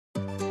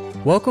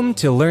Welcome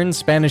to Learn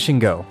Spanish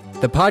and Go,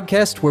 the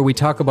podcast where we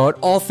talk about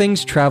all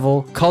things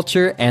travel,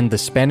 culture, and the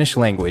Spanish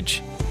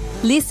language.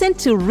 Listen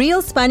to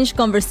real Spanish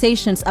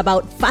conversations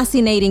about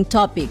fascinating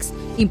topics,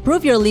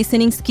 improve your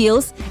listening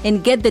skills,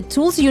 and get the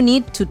tools you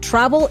need to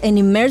travel and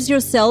immerse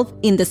yourself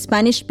in the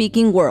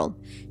Spanish-speaking world.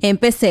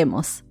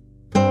 Empecemos.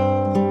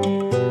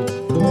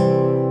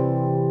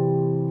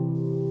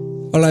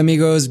 Hola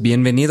amigos,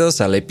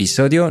 bienvenidos al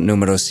episodio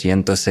número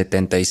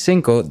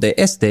 175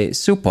 de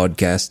su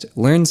podcast,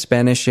 Learn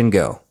Spanish and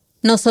Go.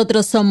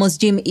 Nosotros somos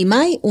Jim y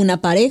Mai,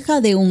 una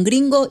pareja de un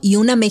gringo y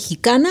una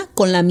mexicana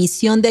con la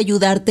misión de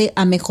ayudarte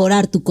a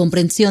mejorar tu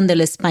comprensión del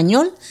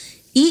español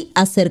y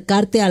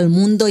acercarte al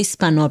mundo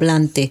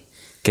hispanohablante.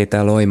 ¿Qué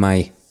tal hoy,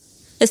 Mai?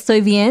 Estoy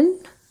bien,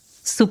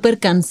 súper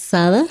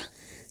cansada.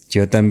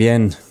 Yo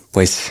también,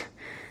 pues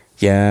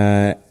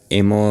ya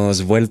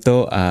hemos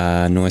vuelto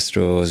a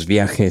nuestros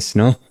viajes,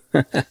 ¿no?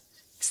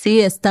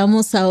 Sí,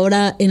 estamos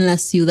ahora en la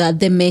Ciudad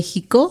de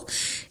México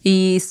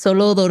y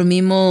solo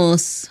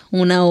dormimos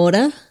 1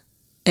 hora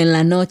en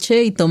la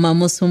noche y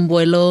tomamos un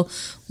vuelo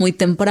muy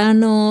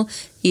temprano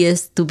y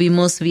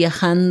estuvimos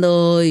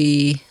viajando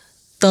y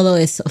todo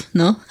eso,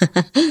 ¿no?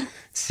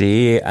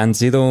 Sí, han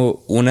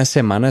sido unas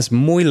semanas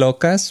muy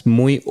locas,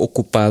 muy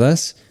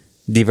ocupadas,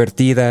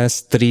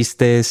 divertidas,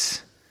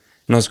 tristes.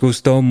 Nos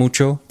gustó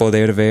mucho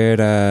poder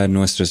ver a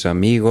nuestros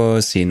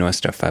amigos y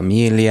nuestra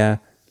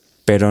familia,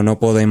 pero no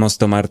podemos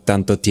tomar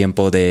tanto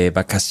tiempo de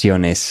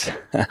vacaciones.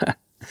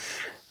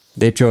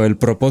 De hecho, el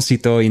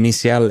propósito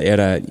inicial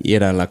era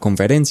ir a la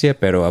conferencia,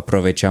 pero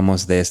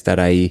aprovechamos de estar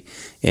ahí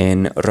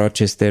en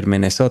Rochester,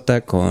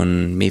 Minnesota,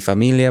 con mi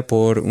familia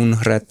por un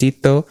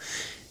ratito,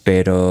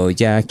 pero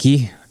ya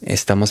aquí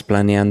estamos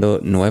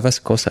planeando nuevas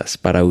cosas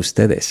para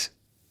ustedes.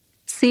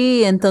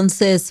 Sí,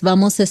 entonces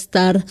vamos a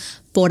estar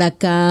por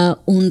acá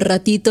un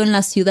ratito en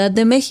la Ciudad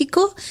de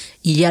México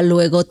y ya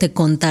luego te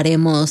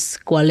contaremos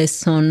cuáles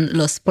son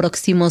los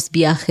próximos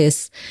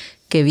viajes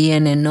que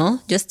vienen,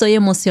 ¿no? Yo estoy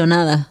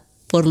emocionada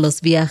por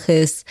los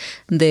viajes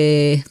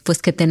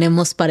que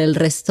tenemos para el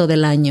resto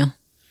del año.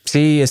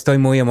 Sí, estoy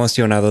muy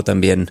emocionado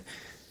también.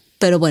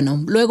 Pero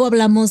bueno, luego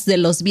hablamos de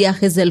los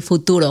viajes del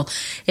futuro.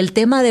 El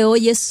tema de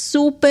hoy es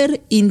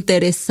súper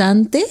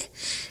interesante.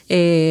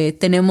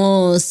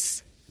 Tenemos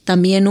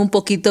también un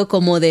poquito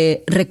como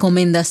de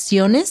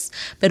recomendaciones,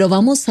 pero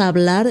vamos a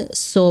hablar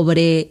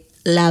sobre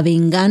la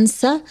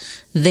venganza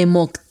de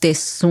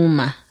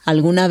Moctezuma.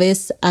 ¿Alguna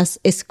vez has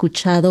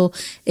escuchado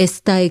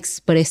esta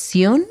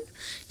expresión?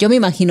 Yo me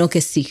imagino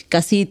que sí.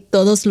 Casi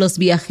todos los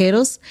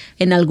viajeros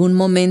en algún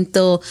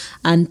momento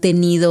han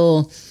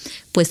tenido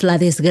pues la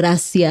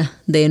desgracia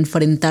de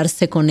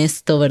enfrentarse con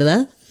esto,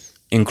 ¿verdad?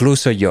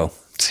 Incluso yo,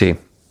 sí,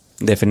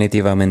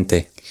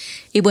 definitivamente.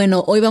 Y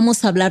bueno, hoy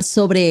vamos a hablar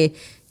sobre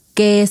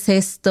qué es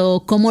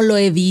esto, cómo lo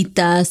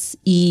evitas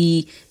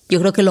y yo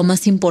creo que lo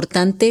más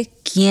importante,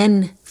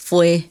 quién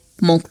fue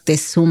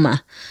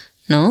Moctezuma,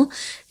 ¿no?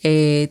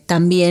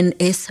 También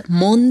es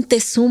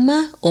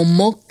Montezuma o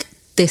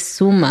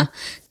Moctezuma.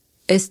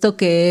 Esto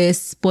que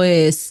es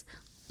pues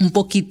un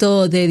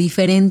poquito de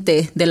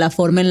diferente de la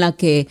forma en la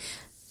que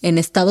en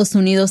Estados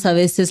Unidos a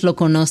veces lo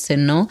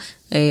conocen, ¿no?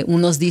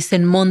 Unos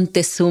dicen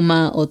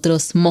Montezuma,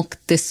 otros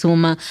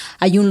Moctezuma.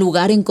 Hay un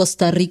lugar en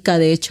Costa Rica,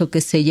 de hecho,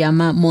 que se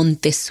llama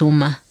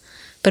Montezuma.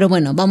 Pero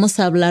bueno, vamos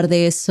a hablar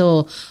de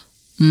eso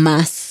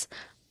más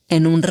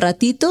en un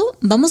ratito.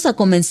 Vamos a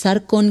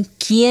comenzar con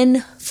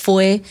quién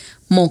fue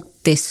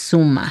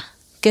Moctezuma.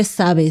 ¿Qué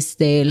sabes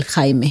de él,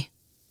 Jaime?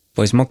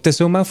 Pues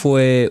Moctezuma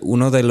fue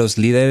uno de los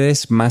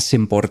líderes más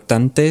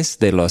importantes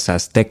de los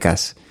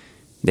aztecas.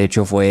 De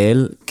hecho, fue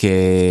él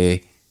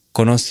que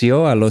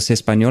conoció a los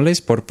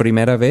españoles por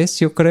primera vez,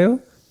 yo creo,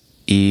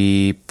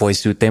 y pues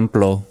su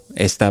templo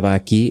estaba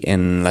aquí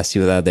en la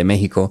Ciudad de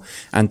México,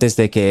 antes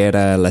de que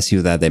era la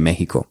Ciudad de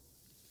México.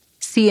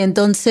 Sí,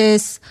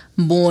 entonces,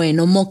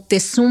 bueno,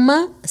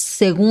 Moctezuma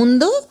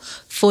II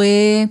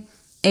fue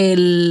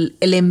el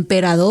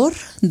emperador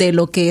de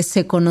lo que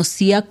se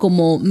conocía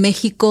como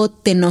México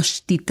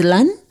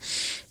Tenochtitlán,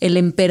 el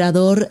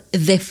emperador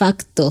de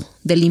facto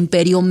del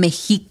Imperio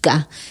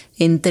Mexica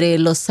entre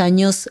los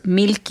años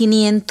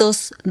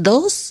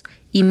 1502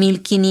 y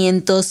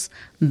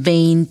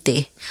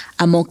 1520.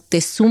 A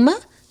Moctezuma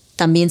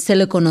también se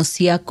le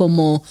conocía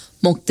como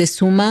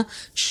Moctezuma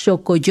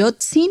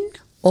Xocoyotzin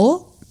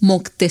o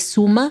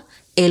Moctezuma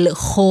el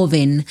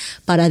Joven,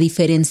 para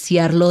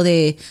diferenciarlo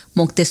de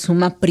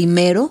Moctezuma I,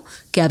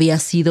 que había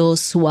sido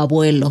su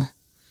abuelo.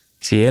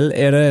 Si él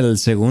era el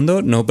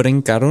segundo, ¿no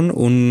brincaron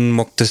un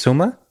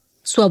Moctezuma?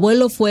 Su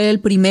abuelo fue el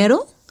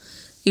primero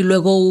y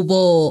luego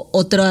hubo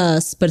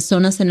otras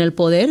personas en el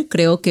poder.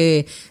 Creo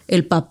que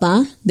el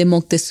papá de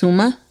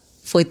Moctezuma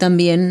fue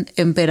también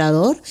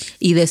emperador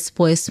y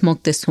después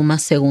Moctezuma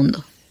II.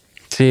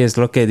 Sí, es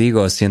lo que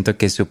digo. Siento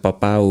que su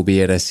papá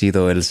hubiera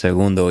sido el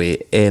segundo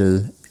y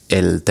él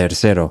el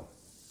tercero.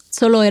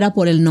 Solo era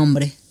por el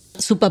nombre.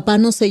 Su papá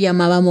no se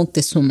llamaba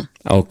Moctezuma.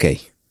 Ok.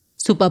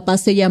 Su papá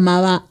se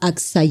llamaba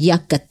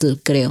Axayácatl,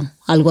 creo,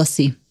 algo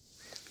así.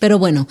 Pero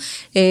bueno,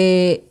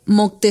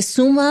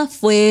 Moctezuma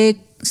fue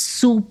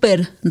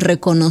súper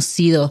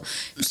reconocido.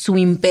 Su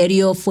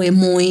imperio fue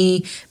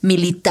muy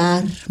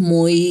militar,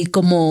 muy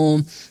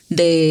como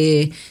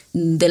de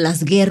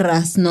las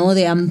guerras, ¿no?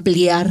 De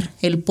ampliar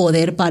el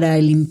poder para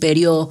el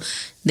imperio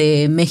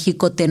de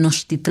México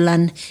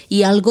Tenochtitlán.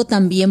 Y algo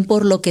también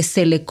por lo que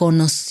se le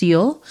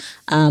conoció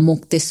a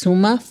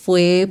Moctezuma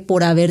fue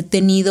por haber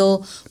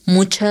tenido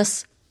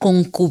muchas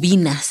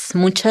concubinas,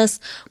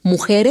 muchas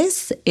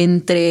mujeres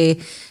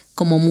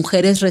como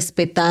mujeres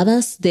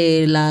respetadas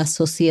de la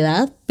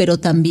sociedad, pero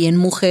también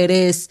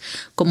mujeres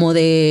como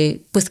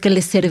pues que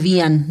le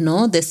servían,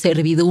 ¿no? De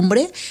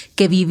servidumbre,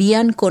 que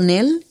vivían con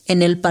él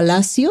en el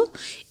palacio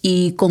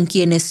y con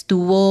quienes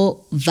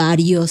tuvo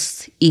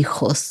varios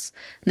hijos.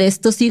 De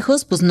estos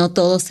hijos, pues no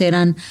todos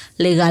eran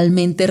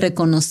legalmente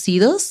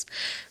reconocidos,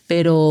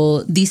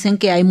 pero dicen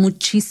que hay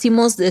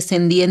muchísimos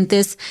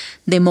descendientes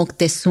de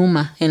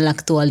Moctezuma en la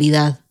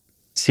actualidad.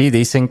 Sí,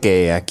 dicen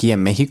que aquí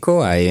en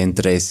México hay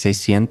entre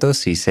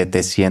 600 y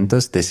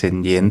 700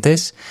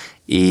 descendientes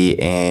y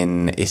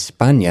en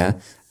España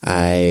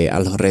hay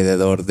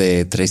alrededor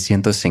de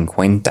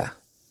 350.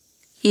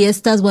 Y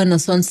estas, bueno,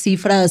 son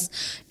cifras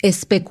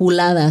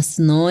especuladas,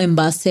 ¿no? En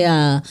base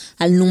al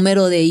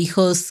número de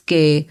hijos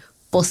que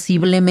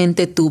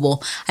posiblemente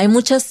tuvo. Hay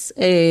muchas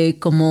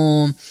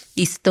como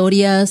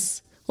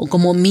historias o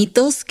como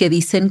mitos que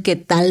dicen que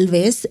tal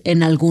vez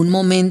en algún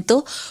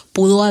momento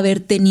pudo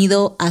haber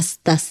tenido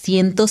hasta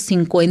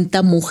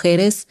 150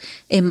 mujeres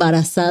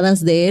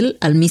embarazadas de él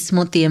al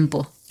mismo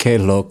tiempo. Qué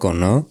loco,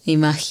 ¿no?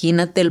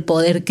 Imagínate el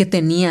poder que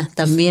tenía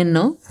también,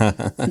 ¿no?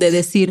 De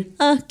decir,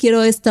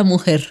 quiero a esta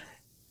mujer.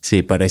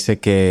 Sí, parece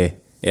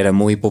que era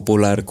muy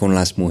popular con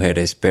las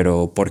mujeres,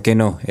 pero ¿por qué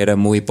no? Era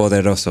muy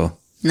poderoso.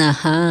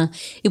 Ajá.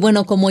 Y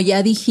bueno, como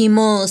ya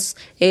dijimos,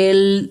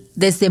 él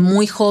desde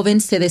muy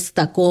joven se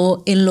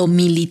destacó en lo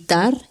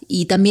militar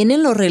y también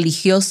en lo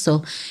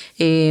religioso.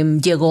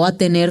 Llegó a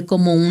tener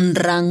como un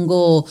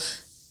rango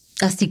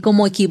así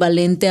como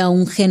equivalente a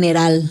un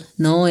general,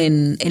 ¿no?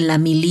 En la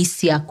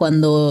milicia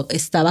cuando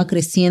estaba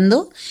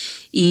creciendo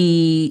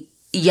y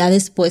ya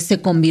después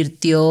se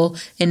convirtió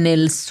en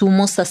el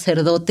sumo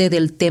sacerdote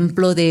del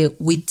templo de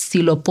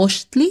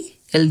Huitzilopochtli,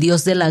 el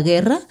dios de la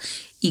guerra,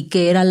 y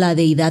que era la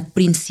deidad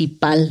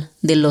principal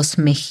de los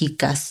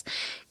mexicas,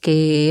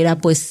 que era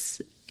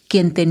pues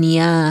quien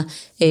tenía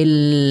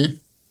el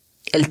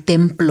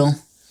templo,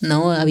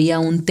 ¿no? Había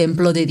un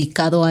templo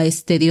dedicado a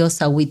este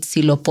dios, a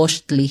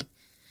Huitzilopochtli.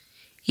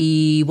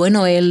 Y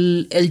bueno,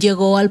 él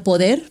llegó al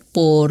poder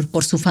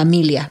por su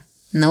familia,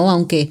 ¿no?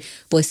 Aunque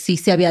pues sí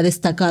se había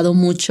destacado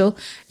mucho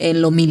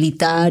en lo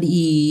militar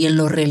y en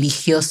lo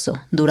religioso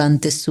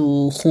durante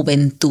su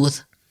juventud.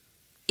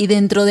 Y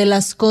dentro de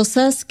las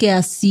cosas que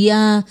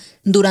hacía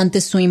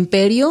durante su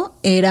imperio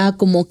era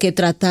como que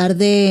tratar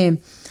de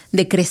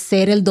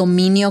crecer el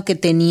dominio que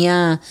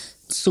tenía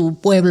su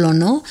pueblo,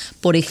 ¿no?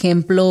 Por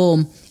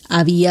ejemplo,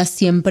 había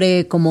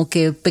siempre como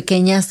que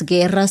pequeñas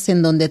guerras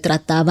en donde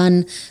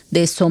trataban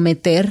de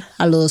someter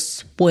a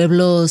los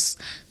pueblos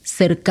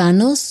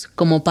cercanos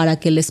como para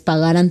que les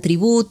pagaran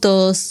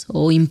tributos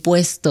o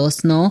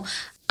impuestos, ¿no?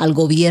 Al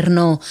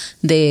gobierno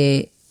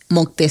de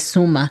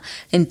Moctezuma.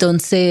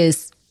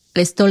 Entonces,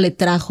 esto le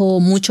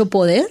trajo mucho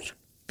poder,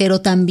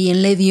 pero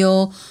también le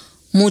dio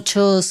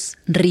muchos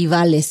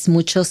rivales,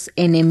 muchos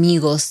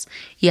enemigos.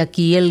 Y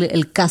aquí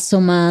el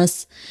caso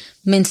más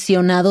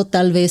mencionado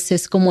tal vez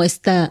es como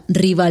esta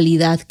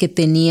rivalidad que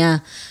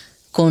tenía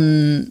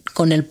con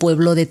el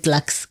pueblo de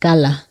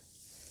Tlaxcala.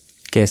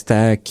 Que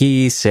está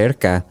aquí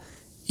cerca.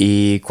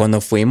 Y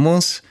cuando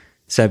fuimos,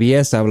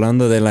 sabías,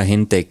 hablando de la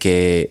gente,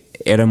 que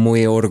eran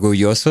muy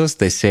orgullosos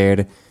de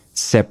ser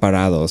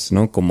separados,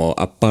 ¿no? Como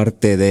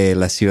aparte de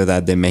la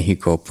Ciudad de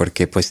México,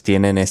 porque pues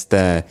tienen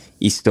esta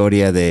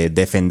historia de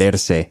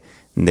defenderse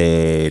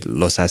de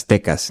los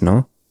aztecas,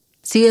 ¿no?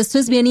 Sí, esto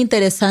es bien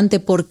interesante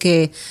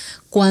porque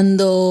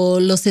cuando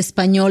los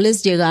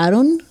españoles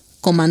llegaron,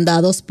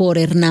 comandados por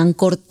Hernán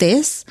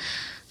Cortés,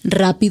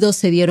 rápido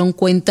se dieron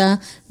cuenta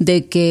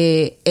de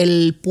que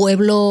el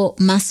pueblo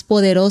más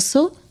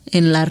poderoso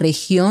en la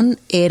región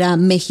era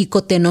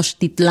México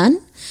Tenochtitlán,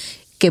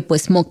 que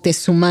pues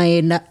Moctezuma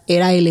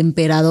era el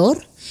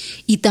emperador,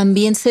 y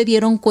también se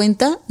dieron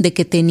cuenta de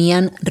que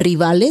tenían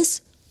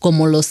rivales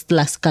como los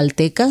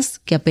tlaxcaltecas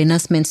que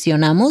apenas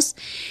mencionamos,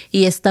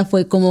 y esta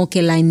fue como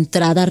que la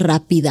entrada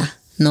rápida,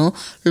 ¿no?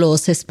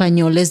 Los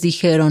españoles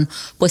dijeron,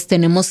 pues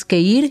tenemos que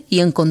ir y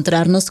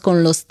encontrarnos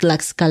con los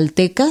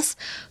tlaxcaltecas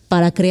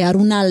para crear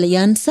una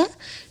alianza,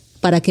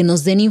 para que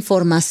nos den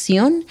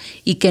información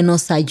y que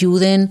nos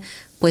ayuden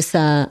pues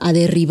a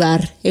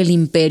derribar el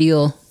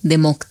imperio de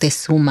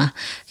Moctezuma.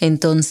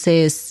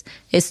 Entonces,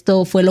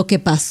 esto fue lo que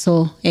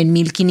pasó en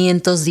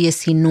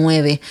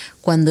 1519,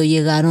 cuando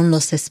llegaron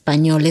los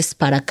españoles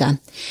para acá.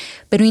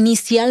 Pero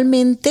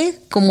inicialmente,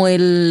 como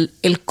el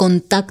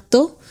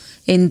contacto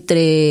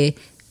entre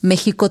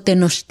México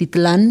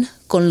Tenochtitlán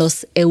con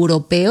los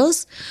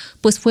europeos,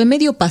 pues fue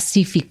medio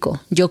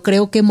pacífico. Yo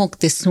creo que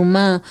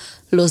Moctezuma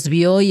los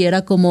vio y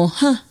era como,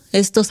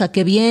 ¿Estos a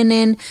qué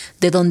vienen?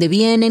 ¿De dónde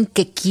vienen?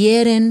 ¿Qué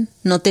quieren?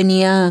 No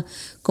tenía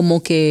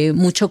como que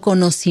mucho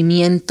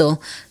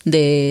conocimiento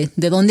de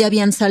dónde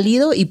habían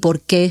salido y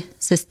por qué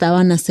se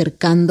estaban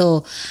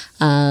acercando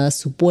a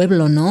su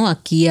pueblo, ¿no?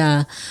 Aquí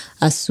a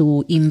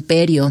su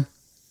imperio.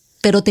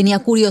 Pero tenía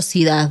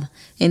curiosidad.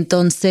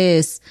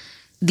 Entonces,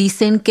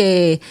 dicen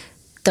que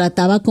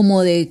trataba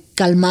como de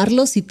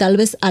calmarlos y tal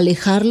vez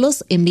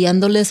alejarlos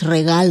enviándoles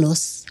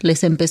regalos.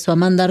 Les empezó a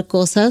mandar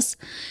cosas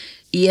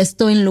y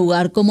esto en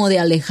lugar como de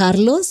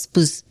alejarlos,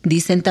 pues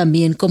dicen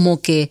también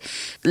como que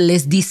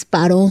les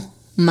disparó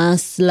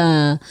más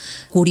la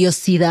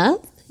curiosidad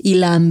y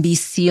la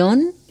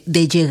ambición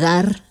de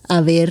llegar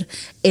a ver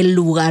el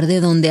lugar de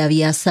donde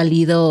había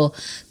salido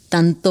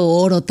tanto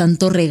oro,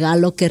 tanto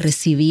regalo que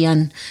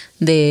recibían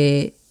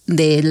del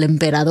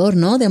emperador,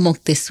 ¿no? De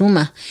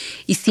Moctezuma.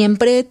 Y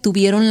siempre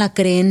tuvieron la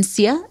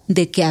creencia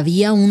de que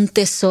había un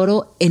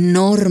tesoro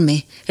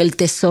enorme, el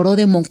tesoro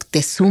de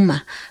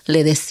Moctezuma,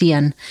 le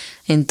decían.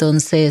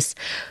 Entonces,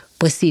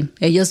 pues sí,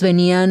 ellos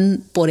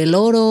venían por el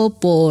oro,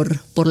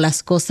 por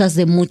las cosas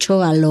de mucho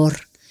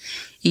valor.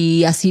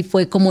 Y así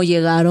fue como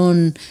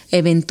llegaron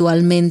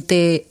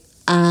eventualmente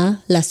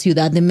a la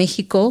Ciudad de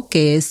México,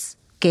 que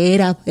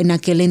era en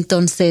aquel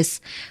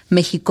entonces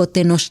México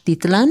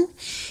Tenochtitlán,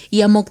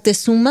 y a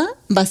Moctezuma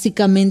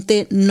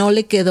básicamente no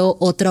le quedó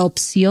otra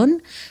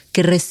opción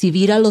que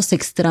recibir a los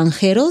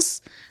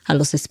extranjeros, a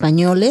los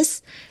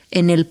españoles,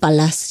 en el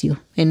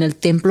palacio, en el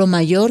templo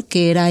mayor,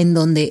 que era en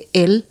donde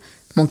él,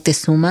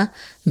 Moctezuma,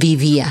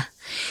 vivía.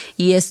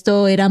 Y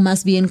esto era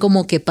más bien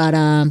como que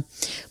para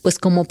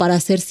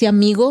hacerse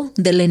amigo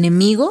del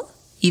enemigo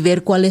y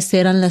ver cuáles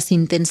eran las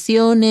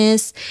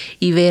intenciones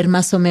y ver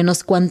más o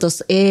menos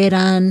cuántos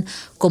eran,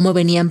 cómo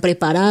venían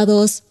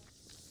preparados,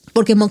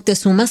 porque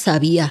Moctezuma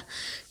sabía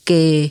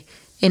que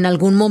en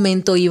algún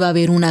momento iba a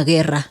haber una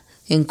guerra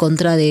en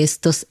contra de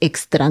estos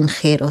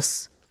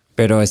extranjeros.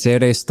 Pero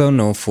hacer esto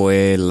no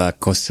fue la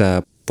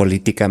cosa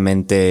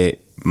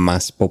políticamente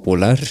más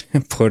popular,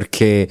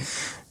 porque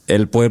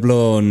el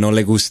pueblo no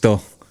le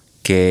gustó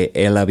que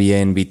él había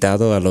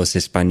invitado a los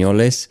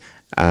españoles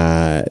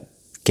a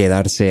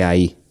quedarse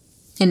ahí.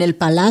 En el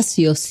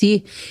palacio,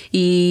 sí.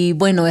 Y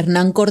bueno,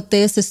 Hernán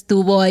Cortés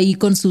estuvo ahí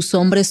con sus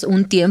hombres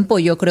un tiempo,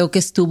 yo creo que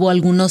estuvo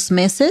algunos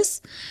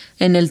meses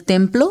en el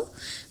templo,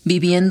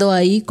 viviendo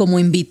ahí como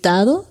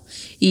invitado,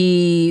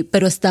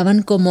 pero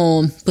estaban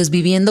como pues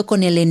viviendo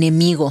con el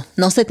enemigo.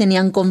 No se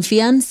tenían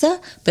confianza,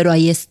 pero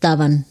ahí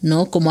estaban,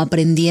 ¿no? Como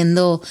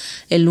aprendiendo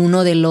el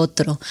uno del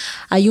otro.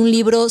 Hay un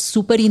libro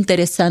súper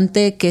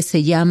interesante que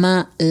se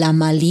llama La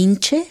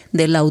Malinche,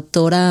 de la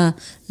autora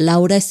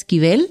Laura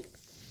Esquivel,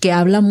 que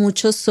habla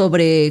mucho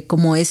sobre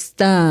como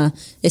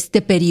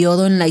este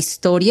periodo en la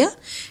historia.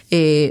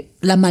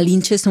 La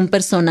Malinche es un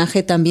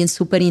personaje también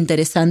súper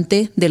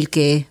interesante del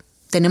que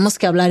tenemos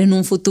que hablar en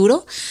un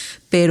futuro,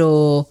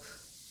 pero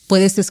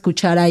puedes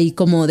escuchar ahí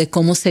como de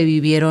cómo se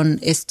vivieron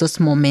estos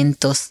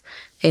momentos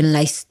en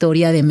la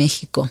historia de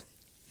México.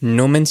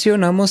 ¿No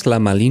mencionamos la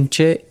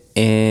Malinche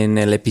en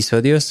el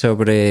episodio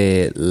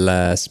sobre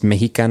las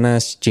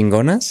mexicanas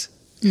chingonas?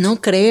 No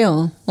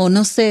creo, o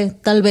no sé,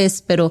 tal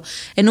vez, pero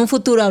en un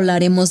futuro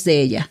hablaremos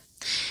de ella.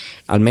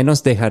 Al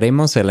menos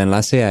dejaremos el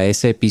enlace a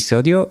ese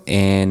episodio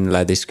en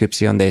la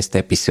descripción de este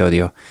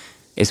episodio.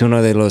 Es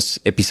uno de los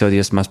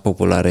episodios más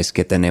populares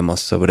que tenemos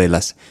sobre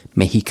las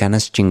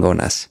mexicanas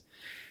chingonas.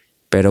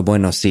 Pero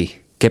bueno, sí.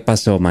 ¿Qué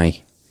pasó,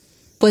 May?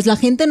 Pues la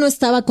gente no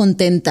estaba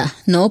contenta,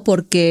 ¿no?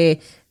 Porque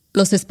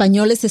los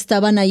españoles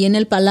estaban ahí en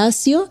el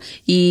palacio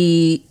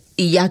y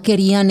ya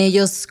querían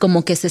ellos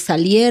como que se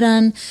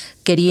salieran,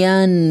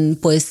 querían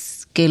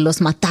pues que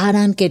los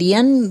mataran,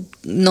 querían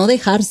no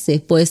dejarse,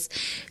 pues,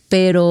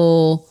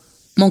 pero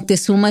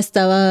Moctezuma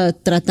estaba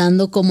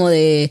tratando como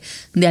de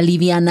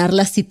alivianar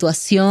la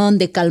situación,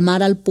 de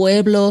calmar al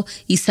pueblo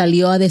y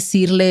salió a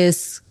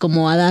decirles,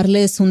 como a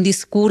darles un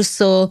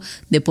discurso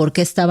de por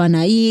qué estaban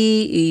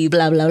ahí y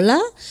bla, bla, bla,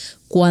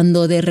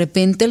 cuando de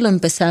repente lo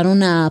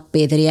empezaron a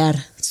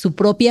apedrear. Su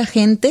propia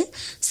gente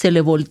se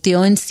le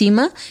volteó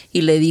encima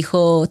y le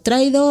dijo,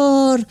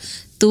 traidor,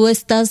 tú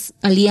estás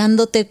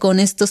aliándote con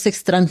estos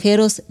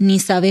extranjeros, ni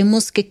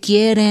sabemos qué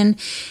quieren.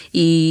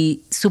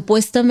 Y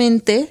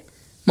supuestamente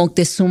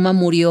Moctezuma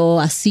murió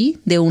así,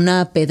 de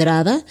una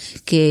pedrada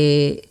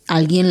que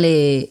alguien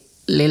le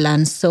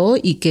lanzó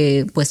y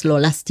que pues lo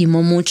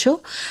lastimó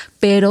mucho,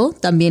 pero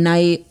también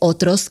hay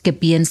otros que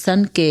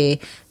piensan que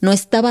no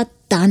estaba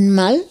tan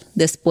mal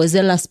después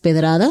de las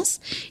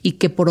pedradas y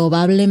que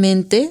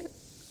probablemente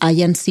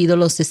hayan sido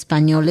los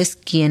españoles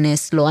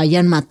quienes lo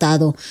hayan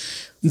matado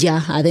ya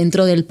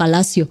adentro del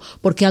palacio,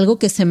 porque algo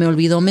que se me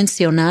olvidó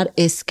mencionar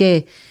es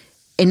que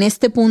en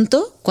este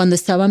punto, cuando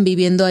estaban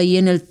viviendo ahí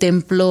en el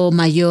templo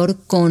mayor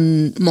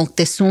con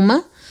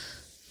Moctezuma,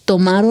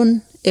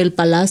 tomaron el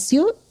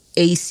palacio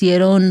e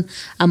hicieron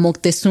a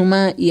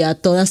Moctezuma y a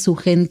toda su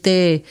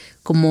gente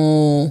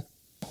como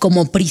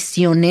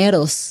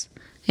prisioneros.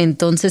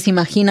 Entonces,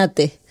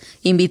 imagínate,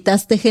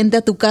 invitaste gente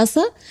a tu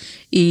casa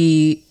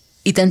y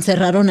te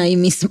encerraron ahí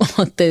mismo,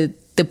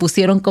 te te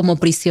pusieron como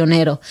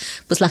prisionero.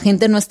 Pues la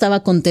gente no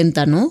estaba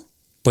contenta, ¿no?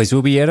 Pues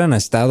hubieran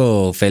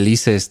estado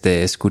felices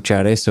de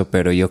escuchar eso,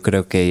 pero yo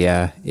creo que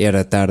ya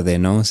era tarde,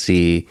 ¿no?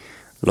 Si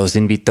los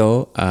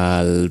invitó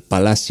al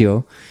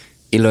palacio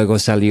y luego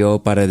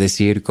salió para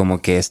decir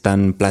como que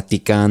están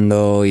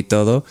platicando y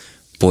todo,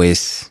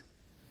 pues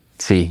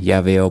sí,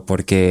 ya veo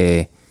por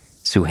qué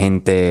su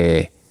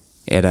gente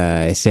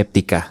era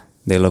escéptica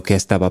de lo que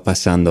estaba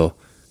pasando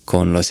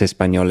con los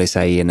españoles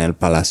ahí en el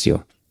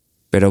palacio.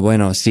 Pero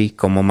bueno, sí,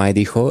 como Mai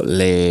dijo,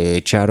 le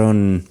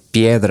echaron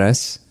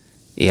piedras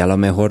y a lo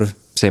mejor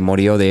se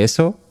murió de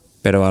eso,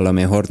 pero a lo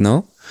mejor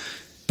no.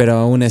 Pero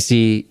aún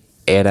así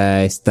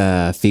era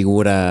esta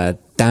figura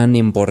tan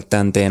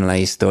importante en la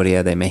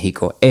historia de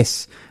México.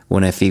 Es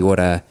una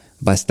figura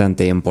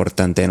bastante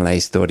importante en la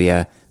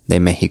historia de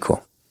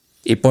México.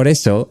 Y por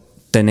eso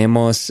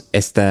tenemos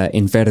esta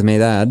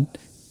enfermedad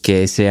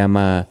que se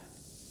llama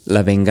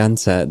la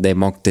venganza de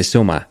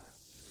Moctezuma,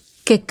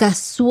 que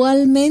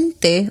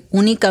casualmente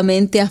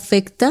únicamente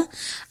afecta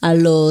a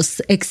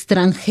los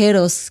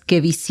extranjeros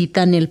que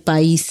visitan el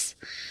país.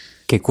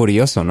 Qué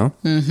curioso, ¿no?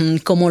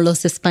 Como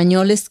los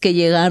españoles que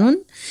llegaron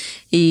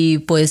y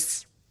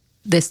pues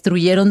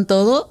destruyeron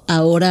todo.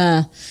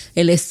 Ahora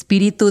el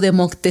espíritu de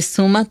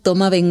Moctezuma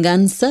toma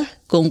venganza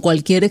con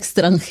cualquier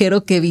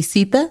extranjero que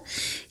visita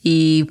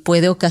y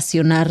puede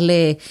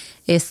ocasionarle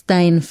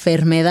esta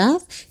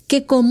enfermedad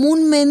que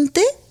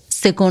comúnmente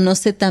se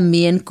conoce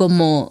también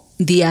como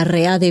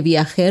diarrea de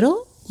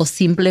viajero o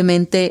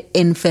simplemente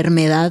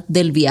enfermedad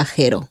del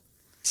viajero.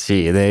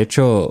 Sí, de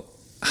hecho,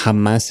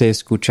 jamás he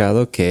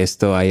escuchado que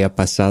esto haya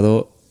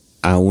pasado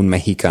a un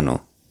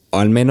mexicano, o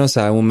al menos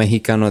a un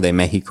mexicano de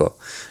México.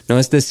 No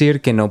es decir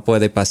que no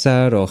puede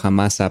pasar o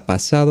jamás ha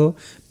pasado,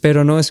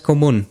 pero no es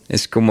común.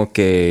 Es como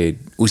que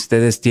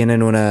ustedes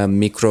tienen una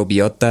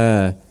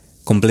microbiota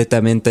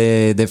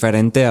completamente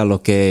diferente a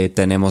lo que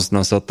tenemos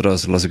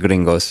nosotros los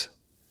gringos.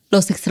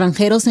 Los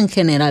extranjeros en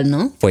general,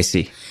 ¿no? Pues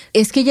sí.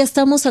 Es que ya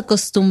estamos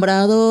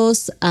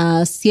acostumbrados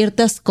a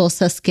ciertas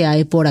cosas que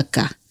hay por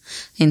acá.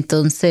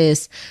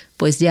 Entonces,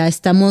 pues ya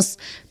estamos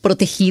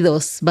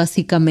protegidos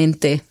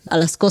básicamente a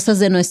las cosas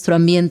de nuestro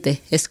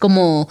ambiente. Es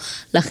como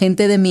la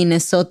gente de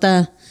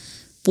Minnesota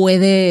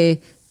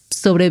puede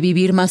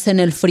sobrevivir más en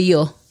el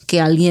frío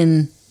que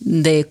alguien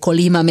de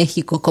Colima,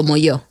 México, como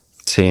yo.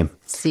 Sí.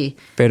 Sí.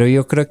 Pero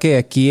yo creo que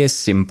aquí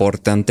es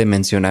importante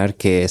mencionar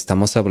que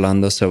estamos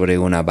hablando sobre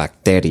una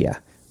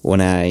bacteria,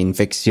 una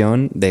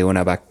infección de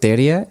una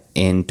bacteria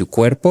en tu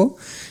cuerpo,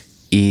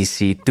 y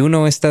si tú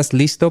no estás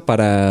listo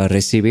para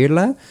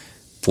recibirla,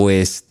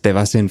 pues te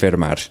vas a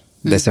enfermar,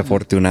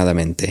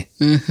 desafortunadamente.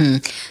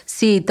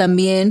 Sí,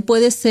 también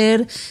puede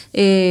ser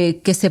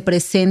que se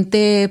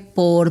presente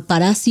por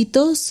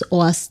parásitos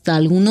o hasta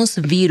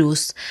algunos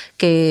virus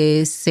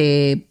que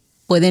se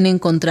pueden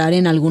encontrar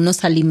en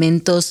algunos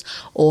alimentos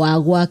o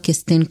agua que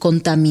estén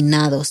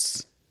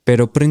contaminados.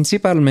 Pero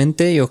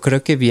principalmente yo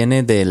creo que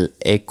viene del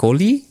E.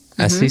 coli,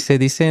 así se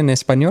dice en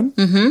español.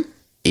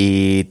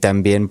 Y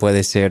también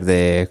puede ser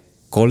de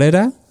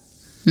cólera.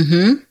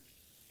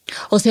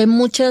 O sea,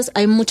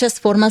 hay muchas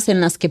formas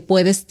en las que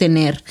puedes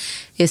tener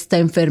esta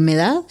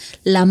enfermedad.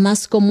 La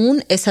más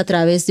común es a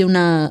través de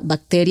una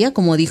bacteria,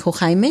 como dijo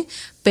Jaime,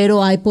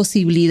 pero hay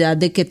posibilidad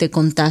de que te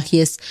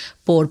contagies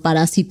por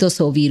parásitos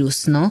o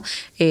virus, ¿no?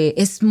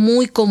 Es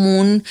muy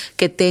común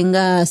que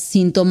tengas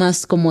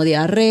síntomas como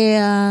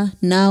diarrea,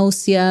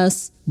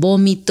 náuseas,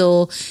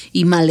 vómito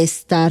y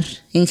malestar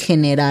en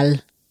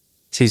general.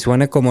 Sí,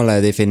 suena como la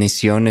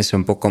definición es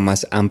un poco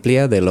más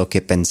amplia de lo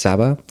que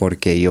pensaba,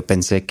 porque yo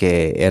pensé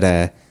que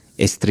era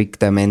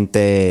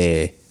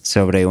estrictamente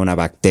sobre una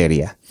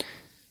bacteria.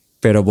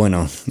 Pero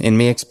bueno, en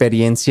mi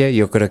experiencia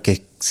yo creo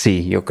que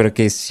sí, yo creo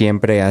que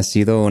siempre ha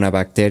sido una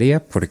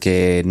bacteria,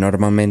 porque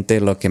normalmente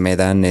lo que me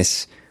dan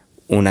es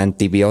un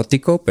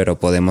antibiótico, pero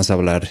podemos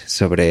hablar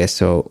sobre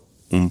eso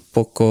un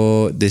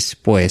poco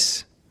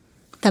después.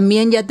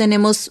 También ya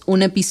tenemos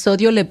un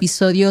episodio, el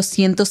episodio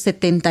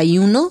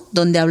 171,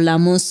 donde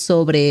hablamos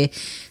sobre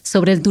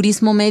el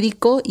turismo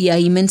médico y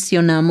ahí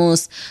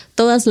mencionamos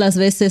todas las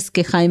veces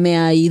que Jaime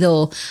ha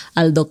ido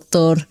al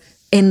doctor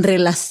en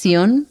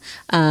relación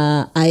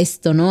a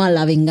esto, ¿no? A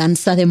la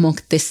venganza de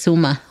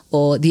Moctezuma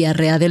o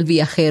diarrea del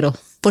viajero.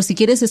 Por si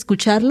quieres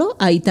escucharlo,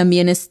 ahí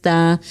también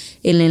está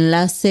el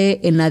enlace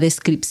en la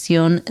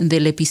descripción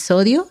del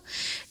episodio.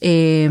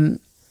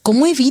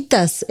 ¿Cómo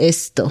evitas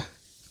esto?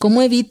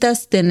 ¿Cómo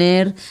evitas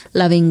tener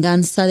la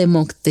venganza de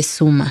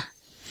Moctezuma?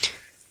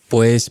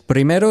 Pues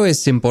primero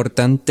es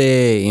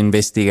importante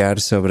investigar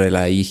sobre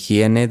la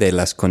higiene de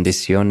las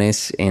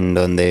condiciones en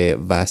donde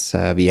vas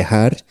a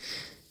viajar.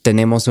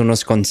 Tenemos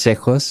unos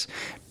consejos,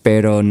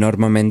 pero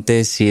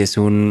normalmente si es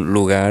un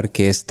lugar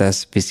que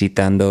estás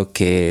visitando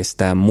que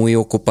está muy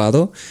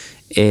ocupado,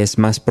 es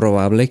más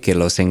probable que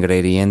los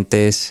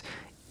ingredientes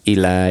y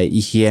la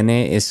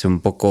higiene es un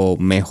poco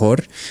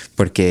mejor,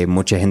 porque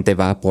mucha gente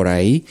va por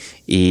ahí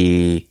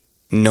y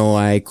no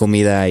hay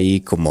comida ahí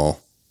como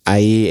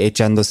ahí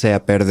echándose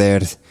a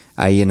perder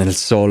ahí en el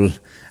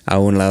sol a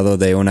un lado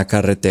de una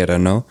carretera,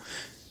 ¿no?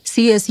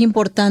 Sí, es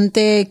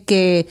importante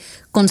que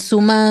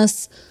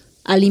consumas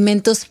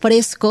alimentos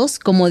frescos,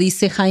 como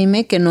dice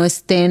Jaime, que no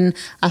estén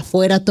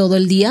afuera todo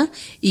el día.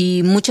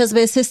 Y muchas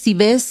veces si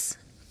ves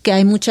que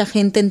hay mucha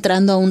gente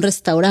entrando a un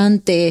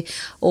restaurante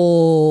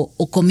o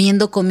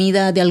comiendo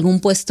comida de algún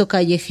puesto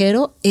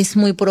callejero, es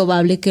muy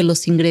probable que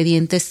los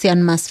ingredientes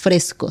sean más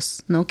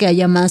frescos, ¿no? Que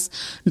haya más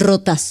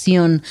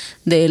rotación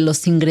de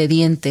los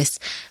ingredientes,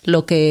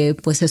 lo que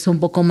pues es un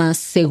poco más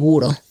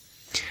seguro.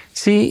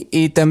 Sí,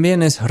 y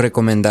también es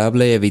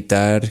recomendable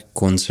evitar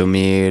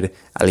consumir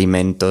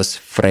alimentos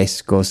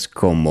frescos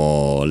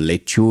como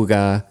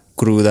lechuga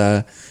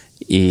cruda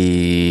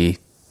y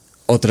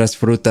otras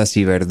frutas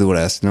y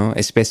verduras, ¿no?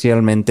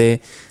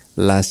 Especialmente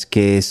las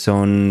que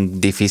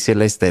son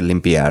difíciles de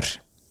limpiar.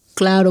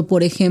 Claro,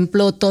 por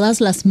ejemplo,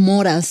 todas las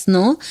moras,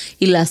 ¿no?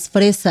 Y las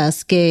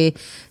fresas que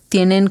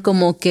tienen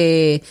como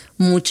que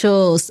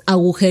muchos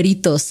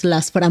agujeritos.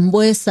 Las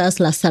frambuesas,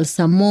 las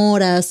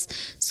zarzamoras,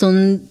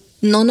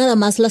 no nada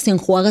más las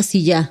enjuagas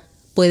y ya.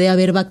 Puede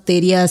haber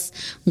bacterias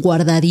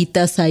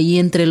guardaditas ahí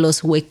entre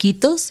los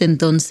huequitos,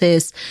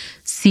 entonces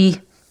sí.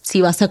 Si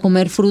vas a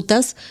comer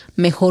frutas,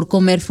 mejor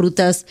comer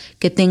frutas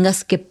que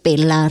tengas que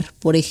pelar.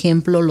 Por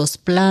ejemplo, los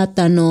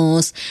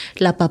plátanos,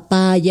 la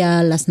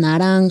papaya, las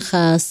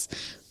naranjas,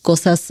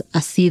 cosas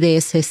así de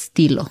ese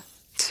estilo.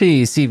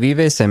 Sí, si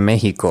vives en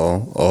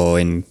México o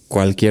en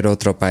cualquier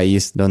otro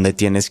país donde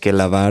tienes que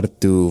lavar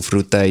tu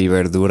fruta y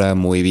verdura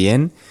muy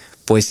bien,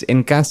 pues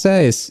en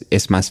casa es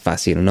más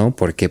fácil, ¿no?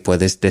 Porque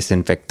puedes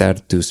desinfectar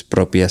tus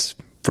propias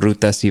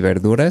frutas y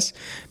verduras,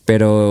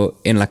 pero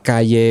en la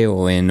calle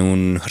o en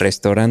un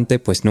restaurante,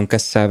 pues nunca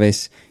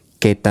sabes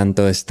qué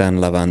tanto están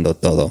lavando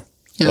todo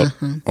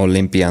o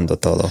limpiando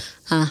todo.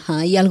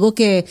 Ajá, y algo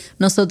que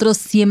nosotros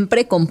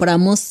siempre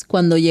compramos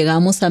cuando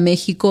llegamos a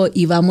México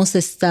y vamos a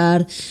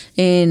estar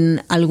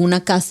en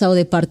alguna casa o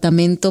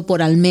departamento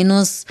por al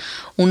menos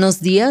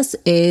unos días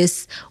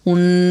es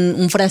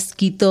un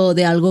frasquito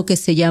de algo que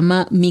se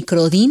llama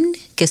microdín,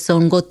 que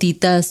son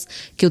gotitas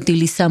que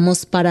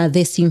utilizamos para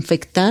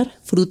desinfectar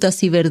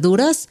frutas y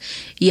verduras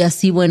y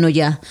así, bueno,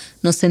 ya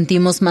nos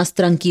sentimos más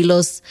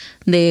tranquilos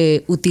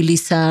de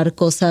utilizar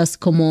cosas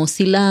como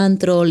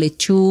cilantro,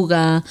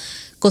 lechuga,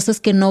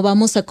 cosas que no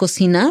vamos a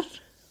cocinar,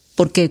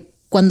 porque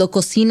cuando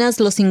cocinas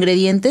los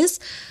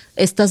ingredientes,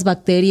 estas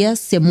bacterias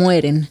se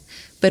mueren.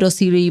 Pero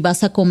si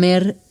vas a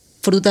comer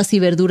frutas y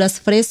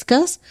verduras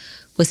frescas,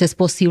 pues es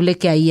posible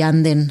que ahí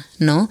anden,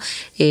 ¿no?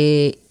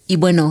 Y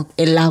bueno,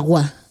 el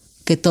agua,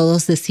 que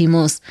todos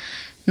decimos,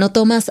 no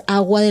tomas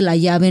agua de la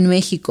llave en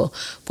México,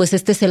 pues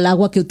este es el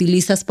agua que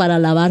utilizas para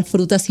lavar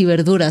frutas y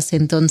verduras,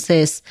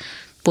 entonces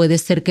puede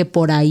ser que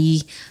por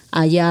ahí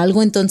haya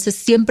algo, entonces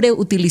siempre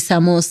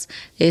utilizamos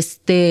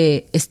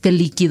este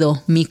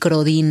líquido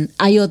microdín.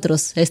 Hay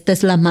otros, esta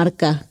es la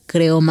marca,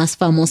 creo, más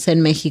famosa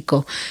en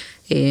México.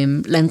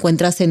 La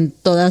encuentras en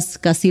todas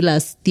casi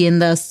las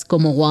tiendas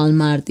como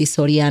Walmart y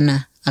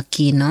Soriana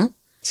aquí, ¿no?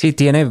 Sí,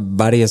 tiene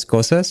varias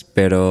cosas,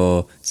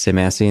 pero se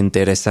me hace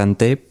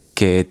interesante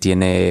que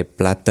tiene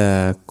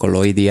plata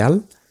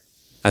coloidal,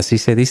 ¿así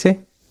se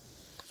dice?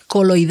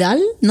 ¿Coloidal?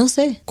 No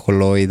sé.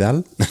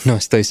 ¿Coloidal? No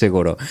estoy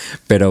seguro,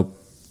 pero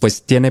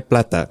pues tiene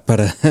plata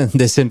para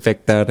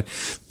desinfectar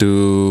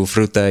tu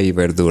fruta y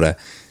verdura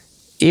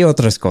y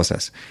otras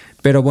cosas.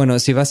 Pero bueno,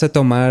 si vas a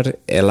tomar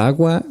el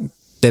agua,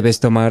 debes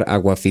tomar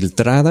agua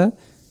filtrada.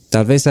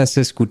 Tal vez has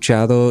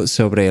escuchado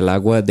sobre el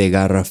agua de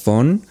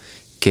garrafón,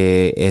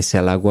 que es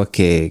el agua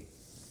que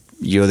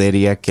yo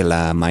diría que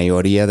la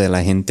mayoría de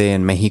la gente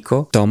en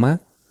México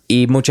toma.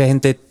 Y mucha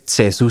gente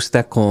se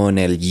asusta con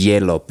el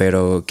hielo,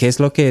 pero ¿qué es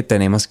lo que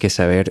tenemos que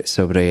saber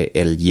sobre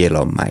el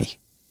hielo, Mai?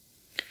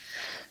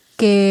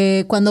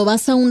 Que cuando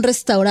vas a un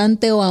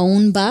restaurante o a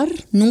un bar,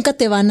 nunca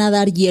te van a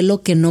dar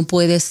hielo que no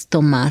puedes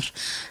tomar.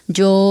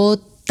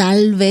 Yo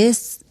tal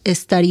vez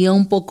estaría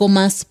un poco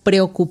más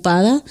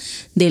preocupada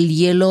del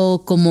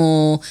hielo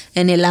como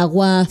en el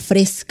agua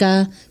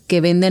fresca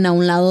que venden a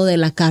un lado de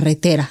la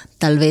carretera,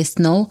 tal vez,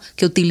 ¿no?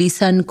 Que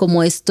utilizan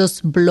como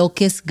estos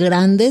bloques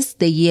grandes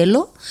de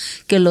hielo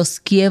que los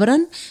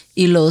quiebran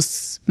y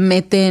los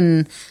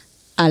meten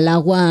al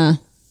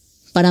agua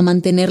para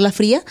mantenerla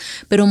fría,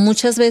 pero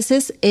muchas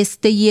veces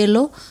este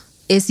hielo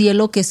es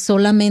hielo que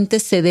solamente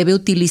se debe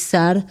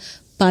utilizar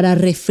para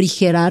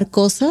refrigerar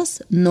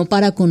cosas, no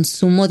para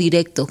consumo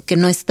directo, que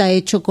no está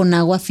hecho con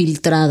agua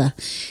filtrada.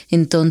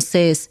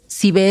 Entonces,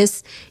 si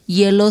ves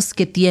hielos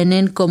que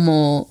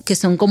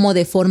son como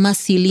de forma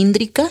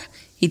cilíndrica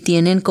y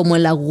tienen como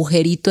el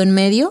agujerito en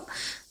medio,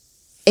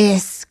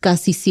 es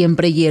casi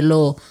siempre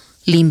hielo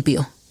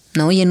limpio,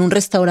 ¿no? Y en un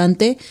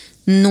restaurante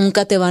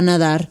nunca te van a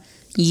dar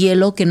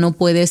hielo que no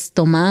puedes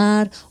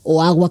tomar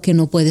o agua que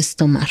no puedes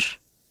tomar.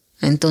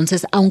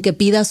 Entonces, aunque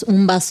pidas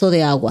un vaso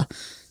de agua,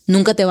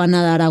 nunca te van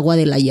a dar agua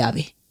de la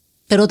llave.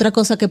 Pero otra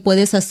cosa que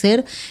puedes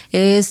hacer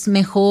es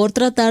mejor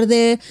tratar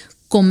de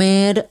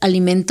comer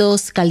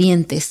alimentos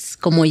calientes,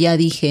 como ya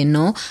dije,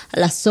 ¿no?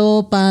 Las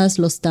sopas,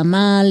 los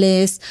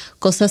tamales,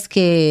 cosas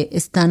que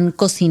están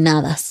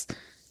cocinadas,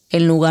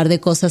 en lugar de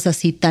cosas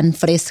así tan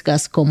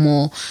frescas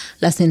como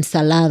las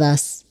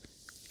ensaladas.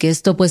 que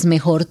esto pues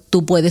mejor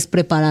tú puedes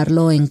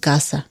prepararlo en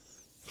casa.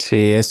 Sí,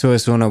 eso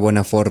es una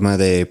buena forma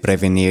de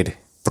prevenir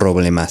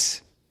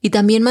problemas. Y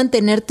también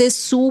mantenerte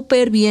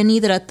súper bien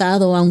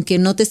hidratado, aunque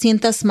no te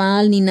sientas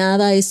mal ni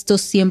nada, esto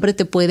siempre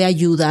te puede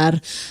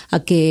ayudar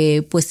a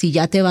que, pues si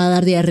ya te va a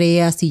dar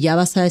diarrea, si ya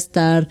vas a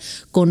estar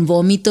con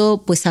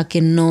vómito, pues a que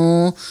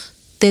no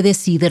te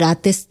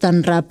deshidrates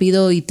tan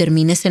rápido y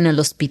termines en el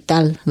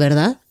hospital,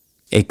 ¿verdad?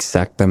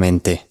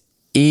 Exactamente.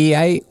 Y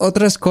hay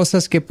otras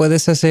cosas que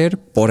puedes hacer.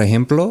 Por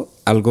ejemplo,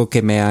 algo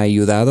que me ha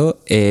ayudado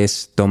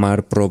es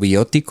tomar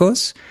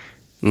probióticos.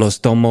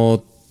 Los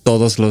tomo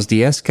todos los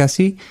días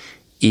casi.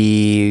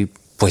 Y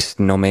pues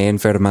no me he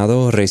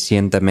enfermado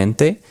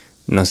recientemente.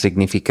 No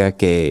significa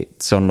que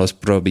son los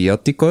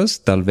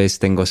probióticos. Tal vez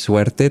tengo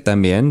suerte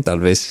también. Tal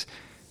vez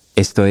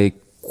estoy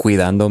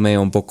cuidándome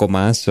un poco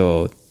más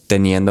o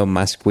teniendo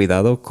más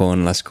cuidado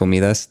con las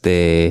comidas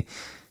de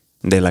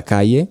la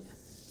calle.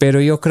 Pero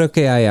yo creo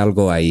que hay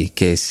algo ahí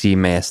que sí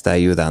me está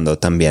ayudando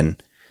también.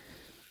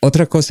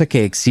 Otra cosa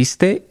que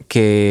existe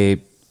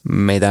que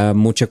me da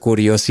mucha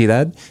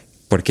curiosidad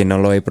porque no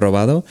lo he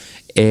probado,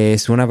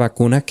 es una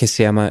vacuna que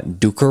se llama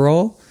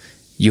Dukoral.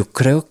 Yo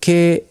creo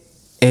que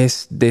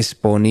es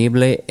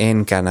disponible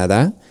en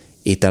Canadá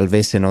y tal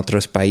vez en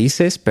otros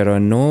países, pero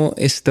no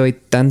estoy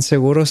tan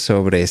seguro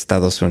sobre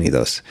Estados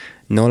Unidos.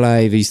 No la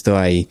he visto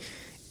ahí.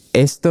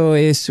 Esto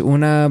es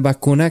una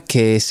vacuna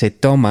que se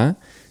toma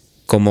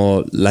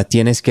como la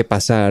tienes que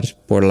pasar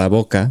por la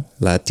boca,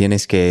 la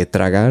tienes que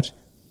tragar.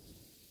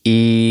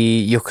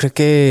 Y yo creo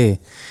que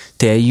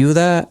te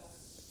ayuda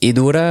y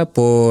dura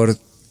por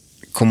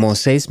como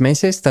 6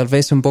 meses, tal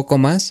vez un poco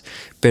más,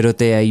 pero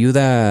te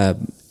ayuda a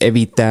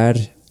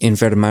evitar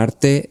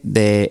enfermarte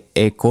de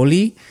E.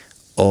 coli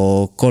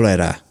o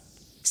cólera.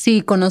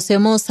 Sí,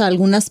 conocemos a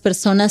algunas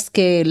personas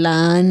que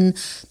la han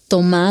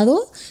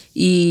tomado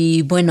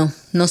y bueno,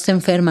 no se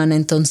enferman,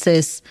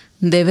 entonces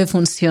debe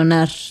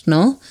funcionar,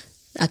 ¿no?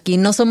 Aquí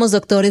no somos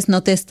doctores,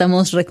 no te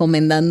estamos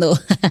recomendando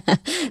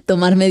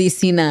tomar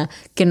medicina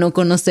que no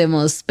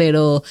conocemos,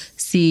 pero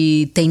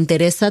si te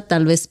interesa,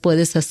 tal vez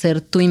puedes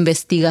hacer tu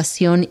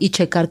investigación y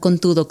checar con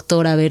tu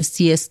doctor a ver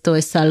si esto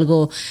es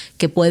algo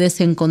que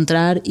puedes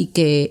encontrar y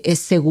que es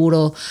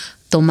seguro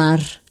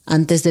tomar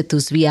antes de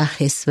tus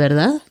viajes,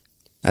 ¿verdad?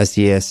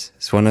 Así es,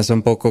 suenas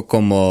un poco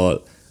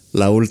como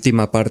la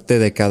última parte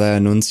de cada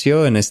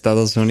anuncio en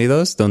Estados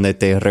Unidos, donde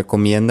te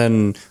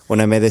recomiendan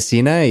una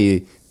medicina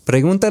y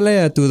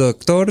pregúntale a tu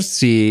doctor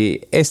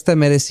si esta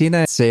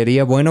medicina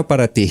sería bueno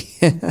para ti.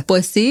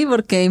 Pues sí,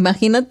 porque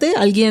imagínate,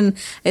 alguien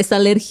es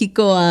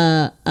alérgico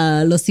a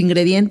los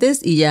ingredientes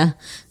y ya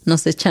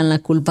nos echan la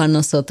culpa a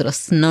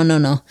nosotros. No.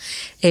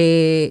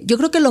 Yo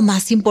creo que lo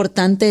más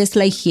importante es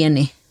la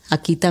higiene.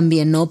 Aquí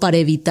también, ¿no? Para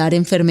evitar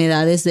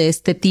enfermedades de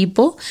este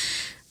tipo,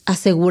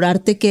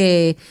 asegurarte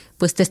que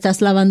pues te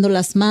estás lavando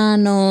las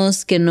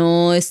manos, que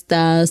no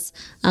estás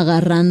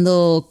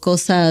agarrando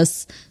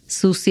cosas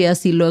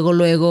sucias y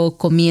luego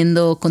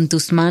comiendo con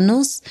tus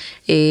manos.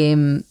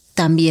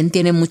 También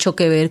tiene mucho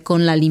que ver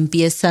con la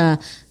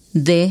limpieza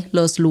de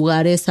los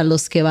lugares a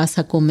los que vas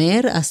a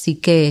comer, así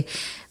que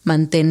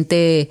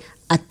mantente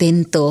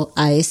atento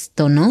a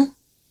esto, ¿no?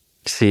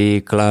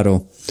 Sí,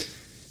 claro.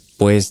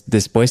 Pues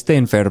después de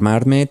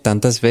enfermarme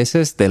tantas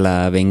veces de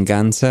la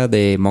venganza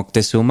de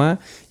Moctezuma,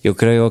 yo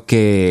creo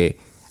que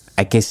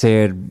hay que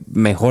ser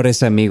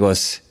mejores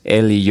amigos,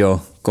 él y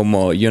yo.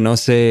 Como yo no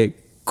sé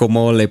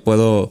cómo le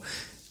puedo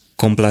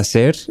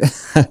complacer,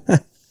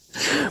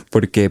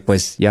 porque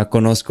pues ya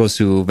conozco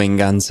su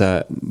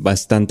venganza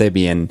bastante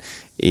bien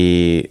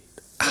y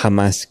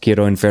jamás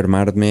quiero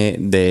enfermarme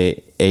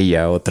de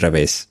ella otra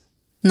vez.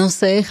 No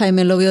sé,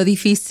 Jaime, lo veo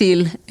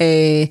difícil.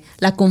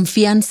 La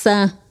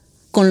confianza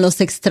con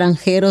los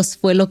extranjeros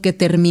fue lo que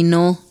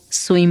terminó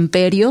su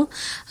imperio,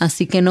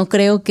 así que no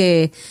creo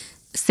que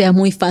sea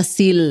muy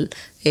fácil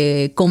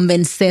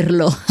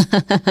convencerlo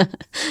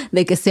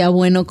de que sea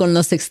bueno con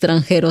los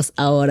extranjeros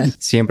ahora.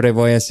 Siempre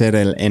voy a ser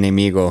el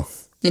enemigo.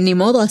 Ni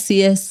modo,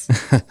 así es.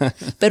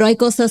 Pero hay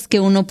cosas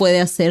que uno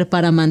puede hacer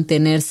para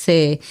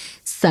mantenerse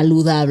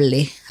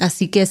saludable.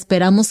 Así que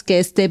esperamos que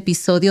este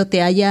episodio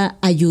te haya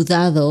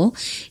ayudado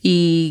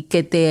y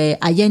que te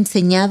haya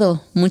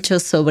enseñado mucho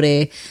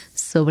sobre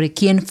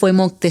quién fue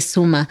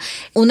Moctezuma.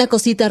 Una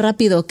cosita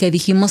rápido que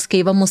dijimos que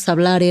íbamos a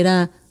hablar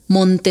era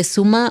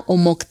Montezuma o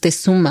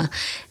Moctezuma.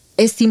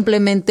 Es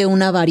simplemente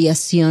una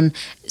variación.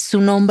 Su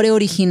nombre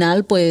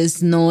original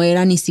pues no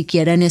era ni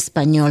siquiera en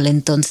español,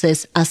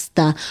 entonces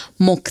hasta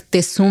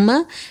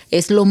Moctezuma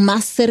es lo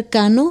más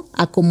cercano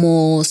a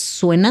cómo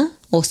suena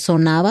o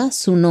sonaba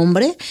su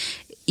nombre.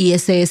 Y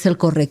ese es el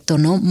correcto,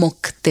 ¿no?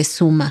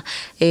 Moctezuma.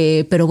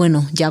 Pero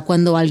bueno, ya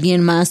cuando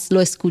alguien más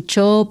lo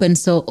escuchó,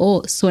 pensó,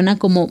 suena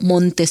como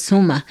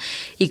Montezuma.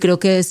 Y creo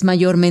que es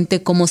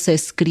mayormente cómo se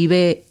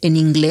escribe en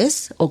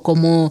inglés o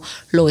cómo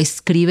lo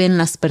escriben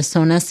las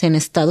personas en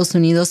Estados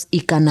Unidos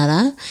y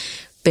Canadá.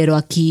 Pero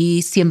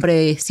aquí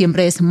siempre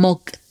es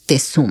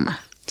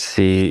Moctezuma.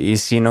 Sí, y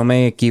si no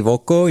me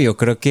equivoco, yo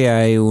creo que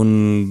hay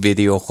un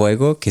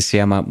videojuego que se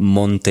llama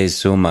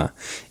Montezuma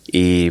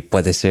Y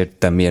puede ser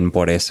también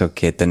por eso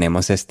que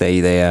tenemos esta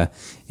idea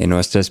en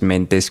nuestras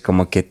mentes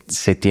como que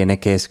se tiene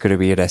que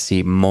escribir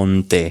así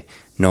monte,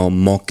 no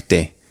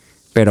mocte.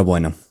 Pero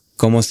bueno,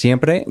 como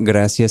siempre,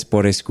 gracias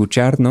por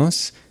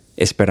escucharnos.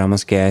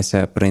 Esperamos que hayas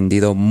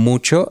aprendido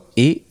mucho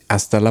y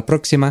hasta la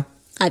próxima.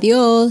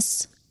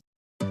 Adiós.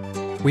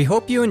 We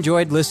hope you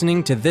enjoyed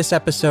listening to this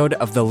episode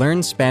of the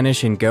Learn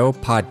Spanish and Go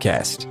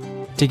podcast.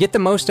 To get the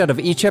most out of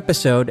each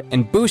episode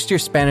and boost your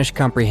Spanish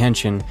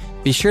comprehension,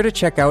 be sure to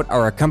check out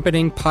our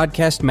accompanying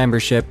podcast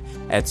membership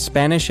at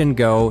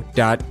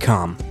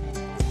SpanishAndGo.com.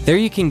 There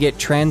you can get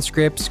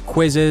transcripts,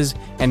 quizzes,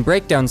 and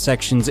breakdown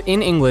sections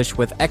in English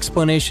with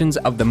explanations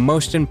of the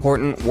most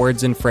important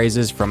words and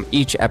phrases from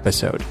each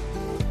episode.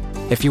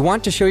 If you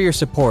want to show your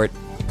support,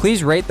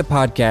 please rate the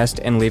podcast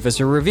and leave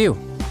us a review.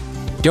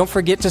 Don't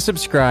forget to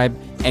subscribe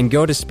and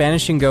go to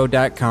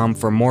SpanishAndGo.com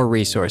for more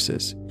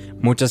resources.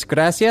 Muchas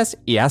gracias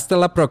y hasta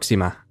la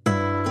próxima.